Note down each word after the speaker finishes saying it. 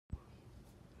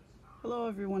Hello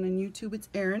everyone on YouTube, it's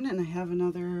Erin and I have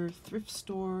another thrift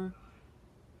store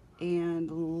and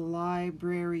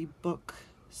library book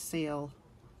sale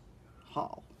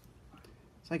haul.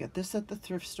 So I got this at the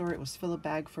thrift store. It was fill a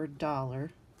bag for $1.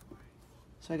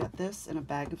 So I got this and a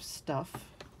bag of stuff.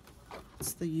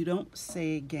 It's the You Don't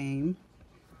Say game.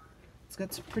 It's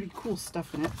got some pretty cool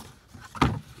stuff in it.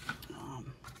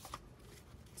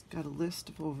 It's got a list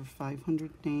of over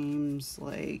 500 names,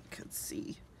 like, let's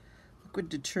see, liquid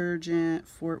detergent,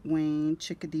 Fort Wayne,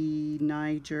 Chickadee,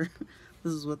 Niger.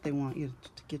 This is what they want you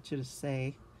to get you to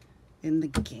say in the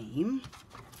game.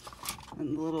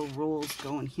 And the little rolls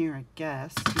go in here, I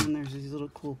guess. And then there's these little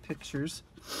cool pictures,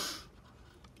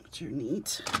 which are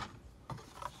neat.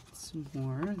 Some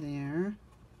more there.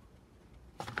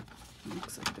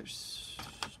 Looks like there's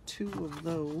 2 of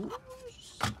those.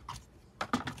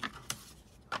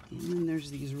 And then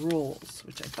there's these rolls,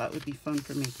 which I thought would be fun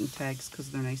for making tags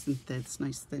because they're nice and thin. It's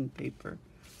nice thin paper.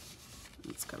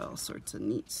 It's got all sorts of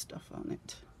neat stuff on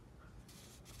it.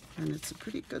 And it's a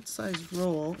pretty good sized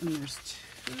roll, and there's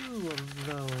 2 of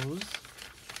those.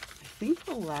 I think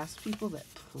the last people that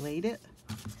played it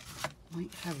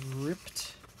might have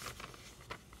ripped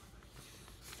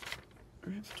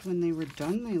when they were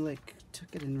done. They like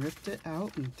took it and ripped it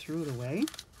out and threw it away.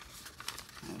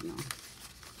 I don't know.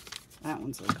 That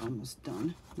one's like almost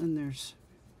done. Then there's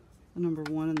the number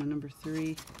 1 and the number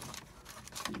 3.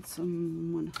 And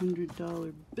some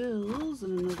 $100 bills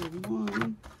and another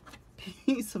one.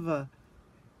 Piece of a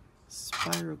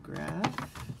spirograph.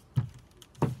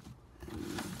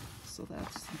 And so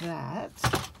that's that.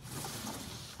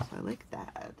 So I like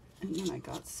that. And then I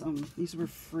got some, these were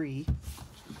free.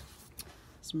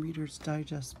 Some Reader's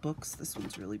Digest books. This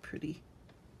one's really pretty.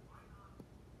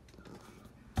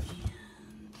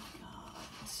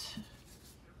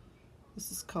 This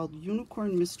is called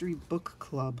Unicorn Mystery Book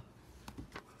Club.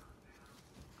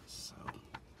 So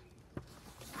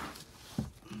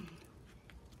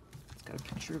it's got a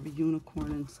picture of a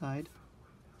unicorn inside.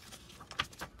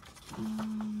 It's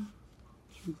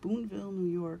from Boonville,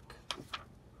 New York.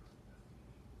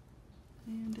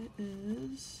 And it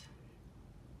is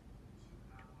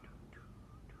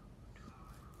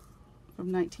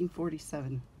from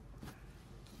 1947.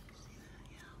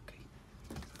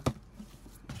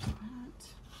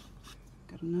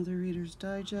 Another Reader's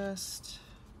Digest.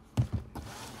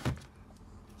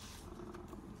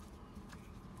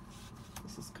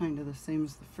 This is kind of the same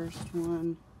as the first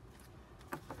one.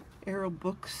 Arrow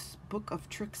Books, Book of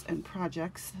Tricks and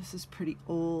Projects. This is pretty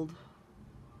old.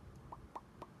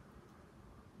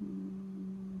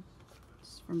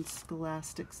 It's from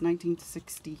Scholastics,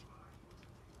 1960.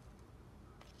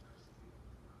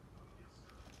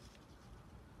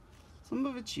 Some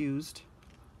of it's used.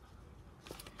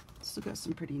 Still got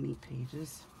some pretty neat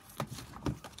pages.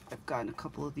 I've gotten a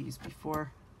couple of these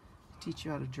before to teach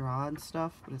you how to draw and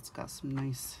stuff, but it's got some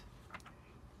nice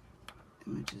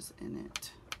images in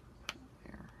it.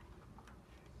 There.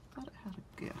 Thought it had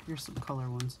a, yeah, here's some color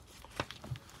ones.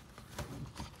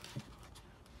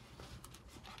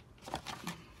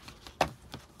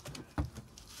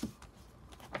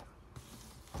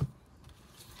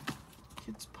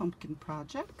 Kids Pumpkin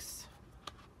Projects.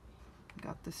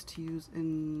 Got this to use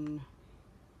in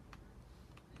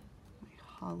my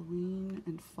Halloween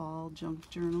and fall junk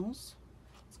journals.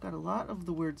 It's got a lot of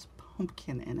the words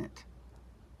pumpkin in it.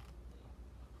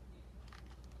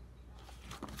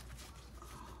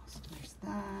 So there's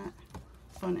that.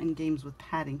 Fun and Games with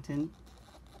Paddington.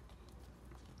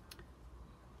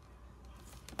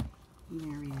 And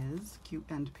there he is. Cute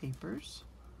end papers.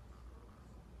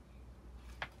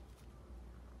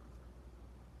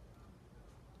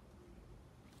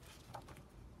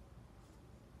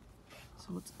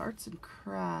 So it's arts and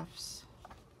crafts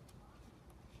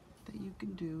that you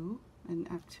can do and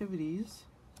activities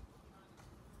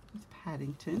with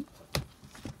Paddington.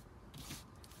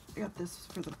 I got this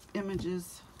for the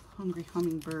images. Hungry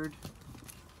Hummingbird.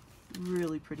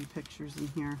 Really pretty pictures in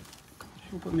here.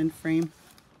 I hope I'm in frame.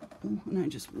 Oh, and I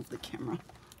just moved the camera.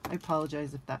 I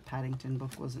apologize if that Paddington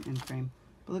book wasn't in frame.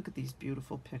 But look at these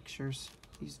beautiful pictures.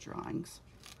 These drawings.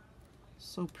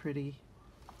 So pretty.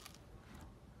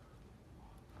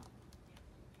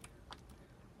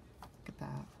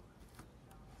 That.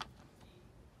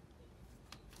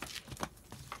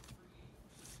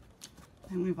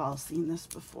 And we've all seen this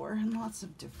before in lots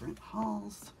of different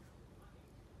hauls.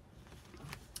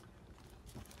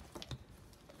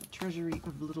 The Treasury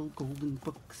of Little Golden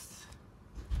Books.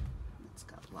 It's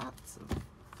got lots of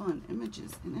fun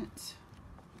images in it.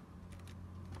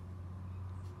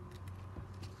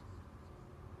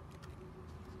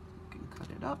 You can cut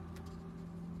it up.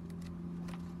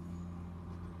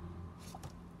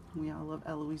 We all love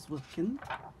Eloise Wilkin.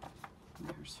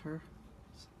 There's her,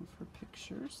 some of her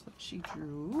pictures that she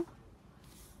drew.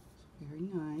 Very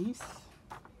nice.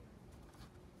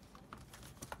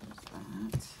 There's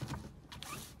that.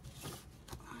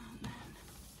 And then,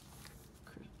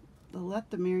 the Let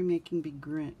the Merrymaking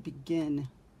Begin.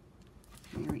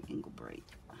 Mary Englebright.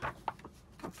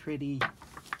 How pretty.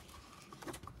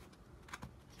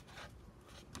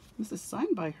 This is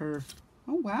signed by her.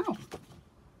 Oh, wow.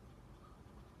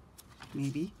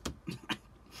 Maybe.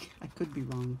 I could be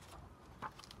wrong.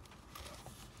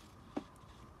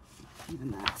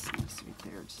 Even that's nice right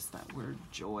there. Just that word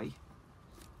joy.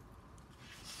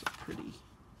 So pretty.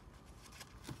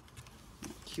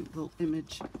 Cute little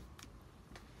image.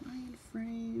 Lion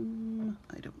frame.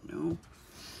 I don't know.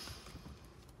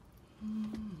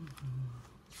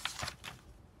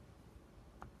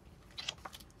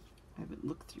 I haven't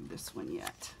looked through this one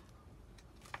yet.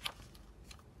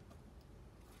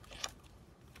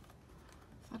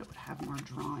 Thought it would have more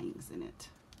drawings in it.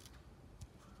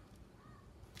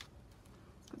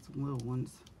 It's got some little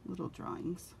ones, little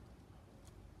drawings.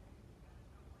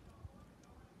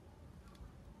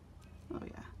 Oh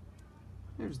yeah,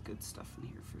 there's good stuff in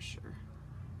here for sure.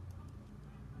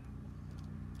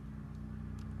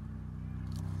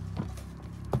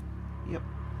 Yep,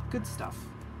 good stuff.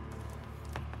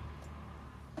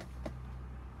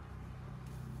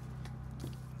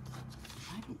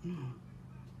 I don't know.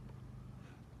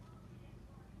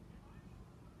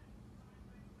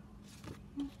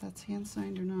 If that's hand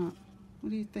signed or not. What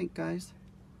do you think, guys?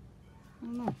 I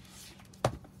don't know.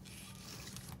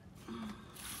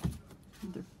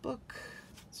 Another book.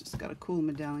 It's just got a cool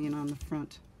medallion on the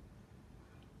front.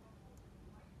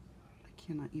 I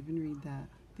cannot even read that.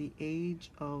 The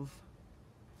Age of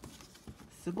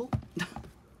Sybil.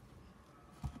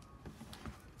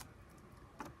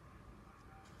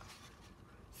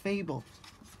 Fable.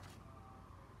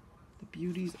 The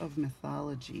Beauties of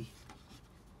Mythology.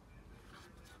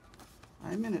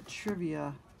 I'm in a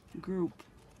trivia group,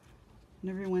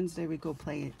 and every Wednesday we go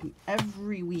play it, and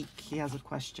every week he has a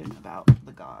question about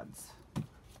the gods.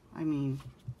 I mean,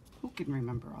 who can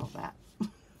remember all that?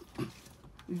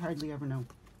 We hardly ever know.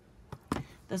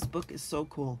 This book is so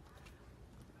cool.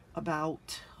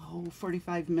 About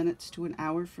 45 minutes to an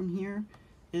hour from here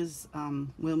is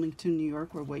Wilmington, New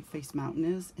York, where Whiteface Mountain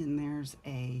is, and there's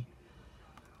a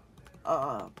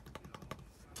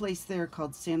place there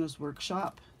called Santa's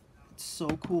Workshop. It's so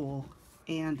cool.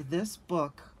 And this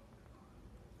book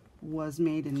was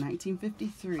made in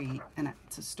 1953, and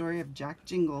it's a story of Jack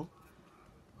Jingle,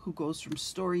 who goes from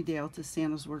Storydale to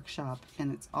Santa's Workshop,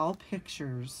 and it's all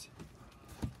pictures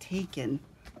taken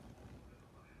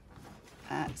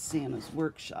at Santa's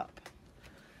Workshop.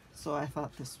 So I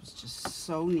thought this was just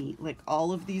so neat. Like,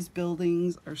 all of these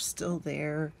buildings are still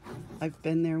there. I've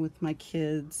been there with my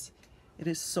kids. It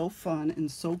is so fun and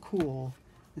so cool.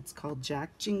 It's called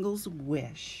Jack Jingle's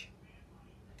Wish.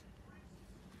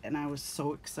 And I was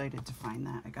so excited to find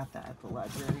that. I got that at the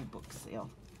library book sale.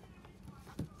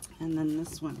 And then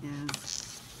this one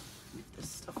is, move this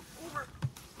stuff over.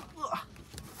 Ugh.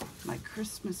 My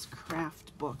Christmas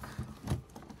craft book.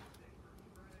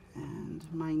 And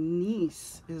my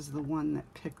niece is the one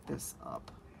that picked this up.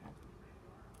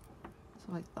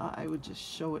 So I thought I would just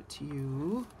show it to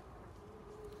you.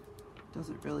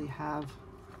 Doesn't really have,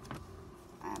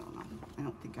 I don't know, I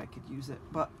don't think I could use it,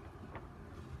 but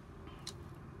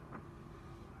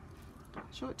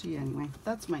show it to you anyway.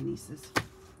 That's my niece's.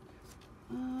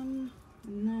 And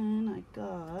then I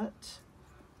got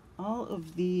all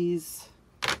of these,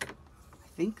 I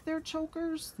think they're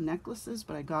chokers, necklaces,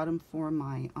 but I got them for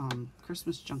my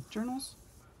Christmas junk journals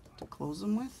to close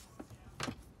them with.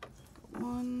 Got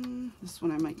one, this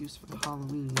one I might use for the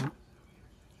Halloween one.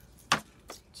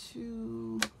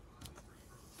 2,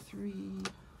 3,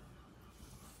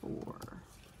 4,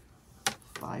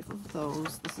 5 of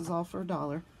those. This is all for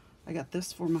 $1. I got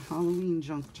this for my Halloween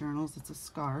junk journals. It's a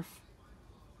scarf.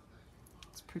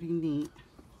 It's pretty neat.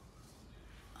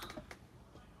 I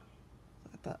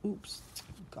thought, oops,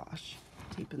 gosh,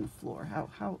 taping the floor.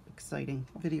 How exciting,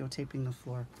 videotaping the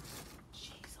floor.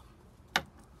 Jeez.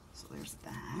 So there's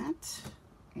that.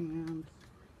 And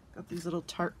got these little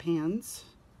tart pans.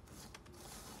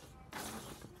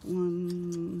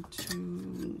 1,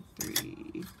 2,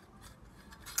 3,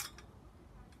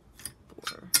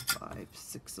 4, 5,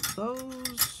 6 of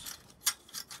those.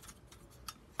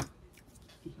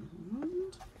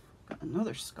 And got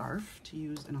another scarf to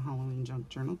use in a Halloween junk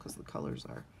journal because the colors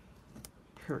are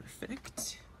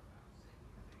perfect.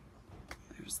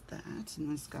 There's that,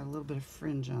 and it's got a little bit of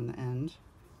fringe on the end.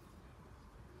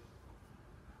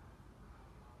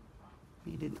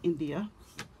 Made in India.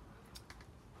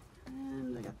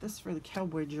 And I got this for the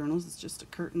cowboy journals. It's just a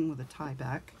curtain with a tie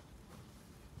back.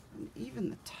 And even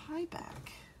the tie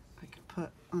back I could put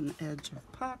on the edge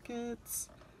of pockets.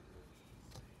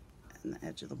 And the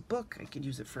edge of the book, I could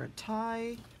use it for a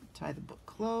tie the book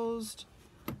closed.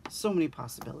 So many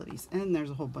possibilities. And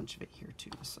there's a whole bunch of it here too,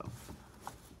 so.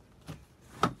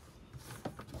 That.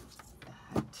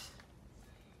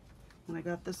 And I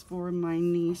got this for my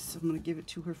niece. I'm gonna give it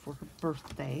to her for her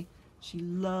birthday. She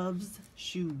loves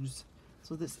shoes.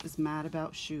 So this is Mad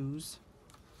About Shoes.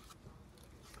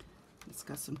 It's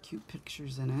got some cute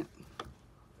pictures in it.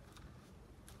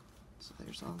 So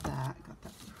there's all that. I got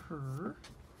that for her.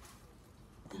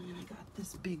 And then I got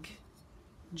this big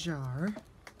jar.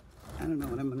 I don't know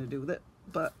what I'm going to do with it,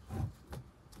 but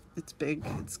it's big.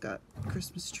 It's got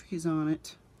Christmas trees on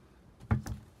it.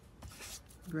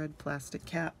 Red plastic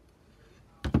cap.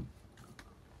 What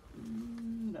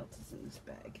else is in this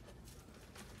bag?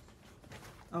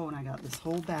 Oh, and I got this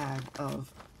whole bag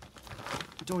of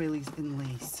doilies in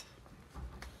lace.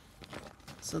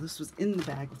 So this was in the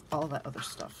bag with all that other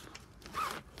stuff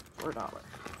for $1.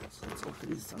 So let's open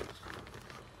this up.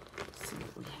 See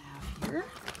what we have here.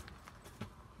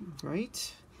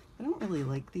 Right. I don't really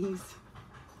like these.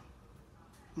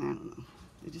 I don't know.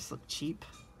 They just look cheap.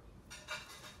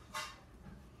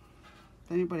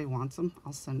 If anybody wants them,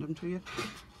 I'll send them to you.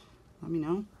 Let me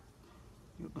know.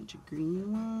 A bunch of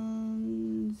green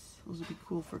ones. Those would be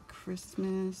cool for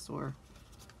Christmas or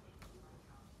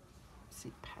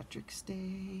St. Patrick's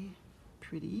Day.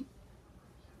 Pretty.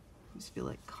 I just feel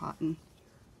like cotton.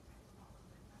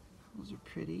 Those are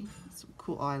pretty. So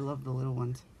cool. Oh, I love the little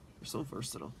ones. They're so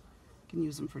versatile. You can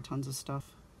use them for tons of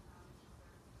stuff.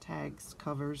 Tags,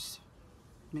 covers.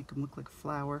 Make them look like a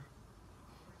flower.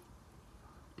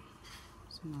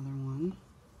 There's another one.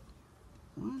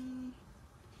 One.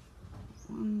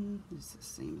 This is the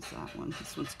same as that one.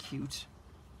 This one's cute.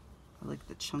 I like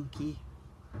the chunky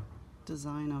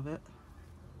design of it.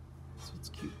 This one's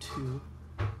cute too.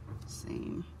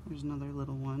 Same. There's another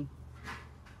little one.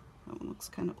 That one looks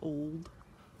kind of old.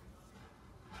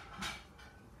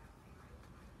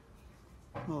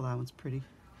 Oh, that one's pretty.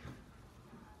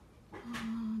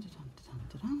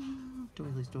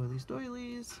 Doilies, doilies,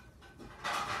 doilies.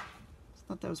 Just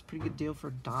thought that was a pretty good deal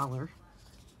for $1.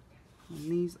 And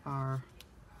these are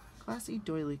Classy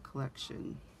Doily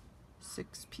Collection.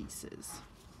 6 pieces.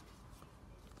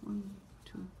 1,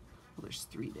 2, well there's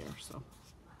 3 there, so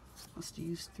must have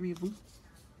used 3 of them.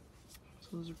 So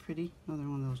those are pretty. Another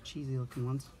one of those cheesy looking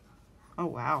ones. Oh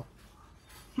wow.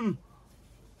 Could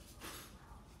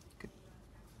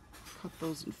cut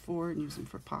those in 4 and use them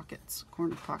for pockets,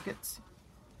 corner pockets.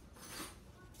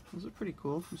 Those are pretty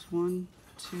cool. There's 1,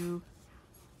 2,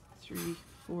 3,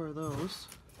 4 of those.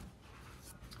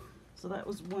 So that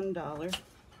was $1.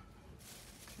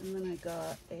 And then I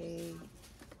got a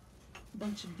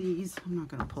bunch of these. I'm not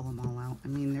going to pull them all out. I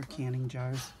mean, they're canning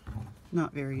jars.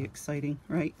 Not very exciting,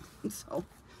 right? So,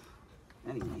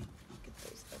 anyway, I'll get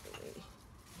those out of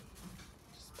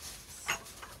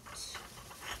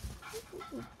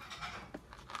the way.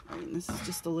 All right, and this is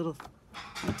just a little,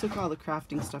 I took all the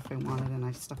crafting stuff I wanted and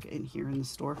I stuck it in here in the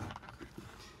store.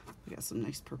 We got some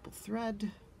nice purple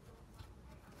thread.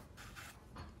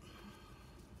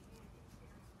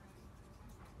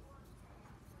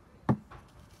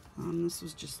 This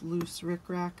was just loose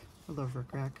rickrack. I love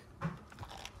rickrack.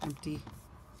 Empty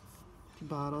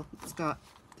bottle. It's got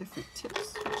different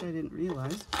tips, which I didn't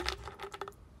realize.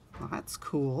 Well, that's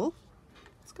cool.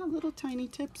 It's got little tiny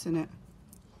tips in it.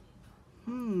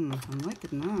 I'm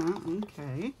liking that.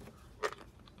 Okay.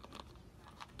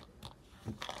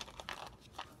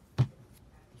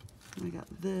 I got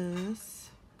this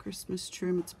Christmas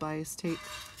trim. It's bias tape.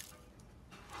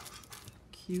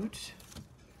 Cute.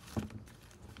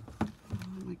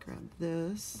 I grabbed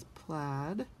this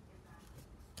plaid.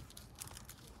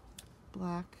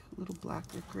 Black, little black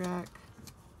rickrack.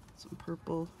 Some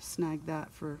purple. Snag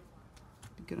that for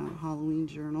good on a Halloween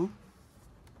journal.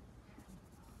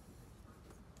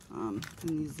 And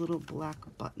these little black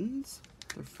buttons.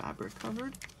 They're fabric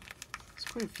covered. There's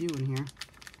quite a few in here.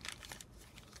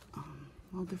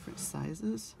 All different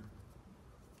sizes.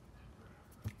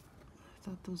 I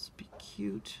thought those would be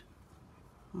cute.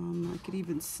 I could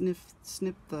even snip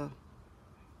the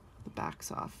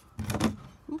backs off.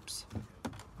 Oops.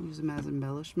 Use them as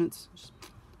embellishments. Just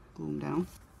glue them down.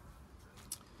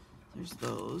 There's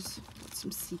those. Got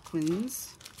some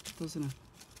sequins. Put those in a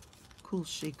cool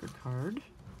shaker card.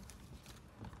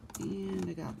 And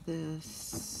I got this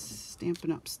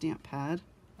Stampin' Up! Stamp pad.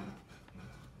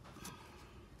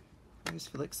 I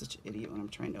just feel like such an idiot when I'm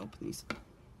trying to open these.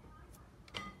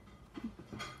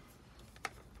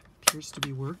 appears to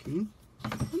be working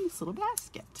in this little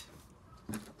basket.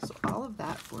 So all of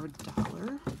that for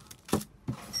 $1.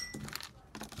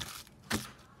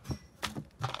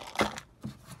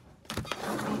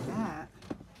 That.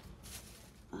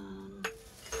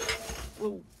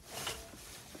 Whoa.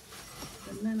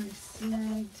 And then I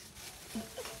snagged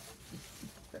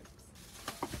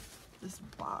this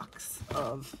box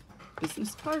of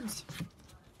business cards.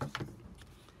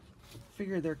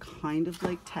 Figure they're kind of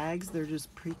like tags. They're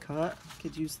just pre-cut.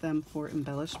 Could use them for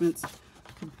embellishments.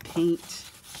 Could paint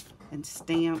and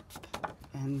stamp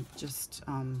and just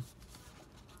then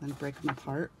break them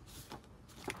apart.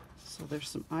 So there's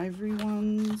some ivory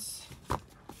ones.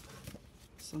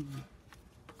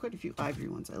 Quite a few ivory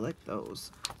ones. I like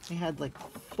those. They had like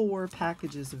 4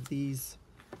 packages of these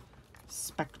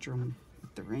Spectrum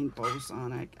with the rainbows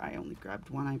on. I only grabbed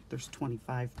one. There's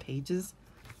 25 pages.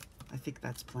 I think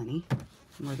that's plenty.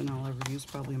 More than I'll ever use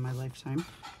probably in my lifetime.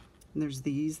 And there's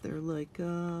these. They're like,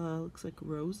 looks like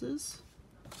roses.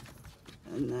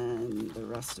 And then the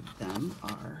rest of them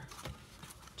are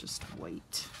just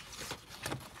white.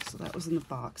 So that was in the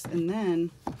box. And then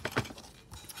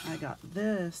I got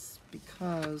this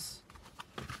because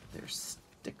they're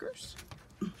stickers.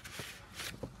 You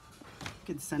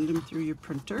can send them through your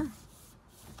printer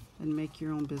and make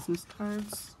your own business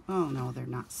cards. Oh no, they're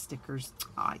not stickers.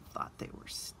 I thought they were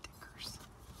stickers.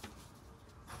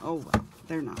 Oh well,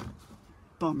 they're not.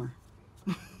 Bummer.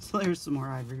 So there's some more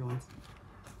ivory ones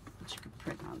that you could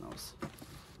print on those.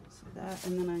 So that,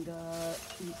 and then I got,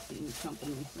 let's see, count the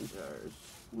mason jars.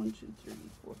 1, 2, 3,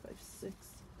 4, 5, 6,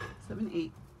 7,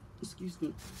 8. Excuse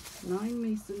me. 9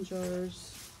 mason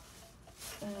jars.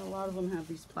 And a lot of them have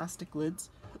these plastic lids.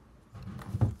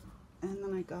 And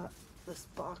then I got this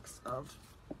box of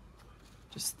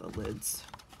just the lids.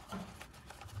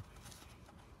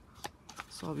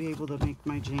 So I'll be able to make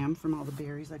my jam from all the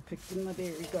berries I picked in my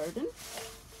berry garden.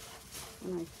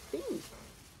 And I think,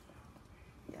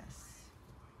 yes,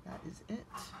 that is it.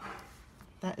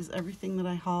 That is everything that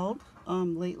I hauled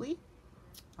lately.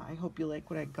 I hope you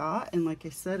like what I got. And like I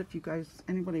said, if you guys,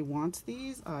 anybody wants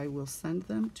these, I will send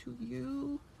them to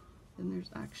you. And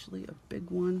there's actually a big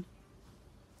one.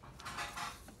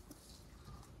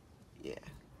 Yeah.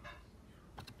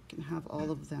 You can have all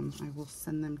of them. I will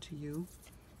send them to you.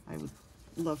 I would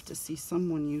love to see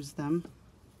someone use them.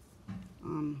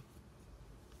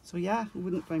 So yeah,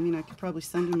 I mean, I could probably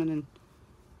send them in an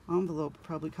envelope. It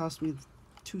probably cost me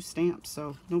 2 stamps,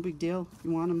 so no big deal. If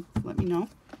you want them, let me know.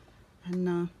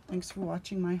 And thanks for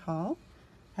watching my haul.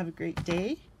 Have a great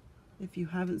day. If you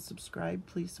haven't subscribed,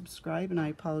 please subscribe. And I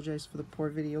apologize for the poor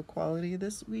video quality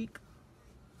this week.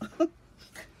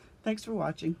 Thanks for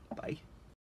watching. Bye.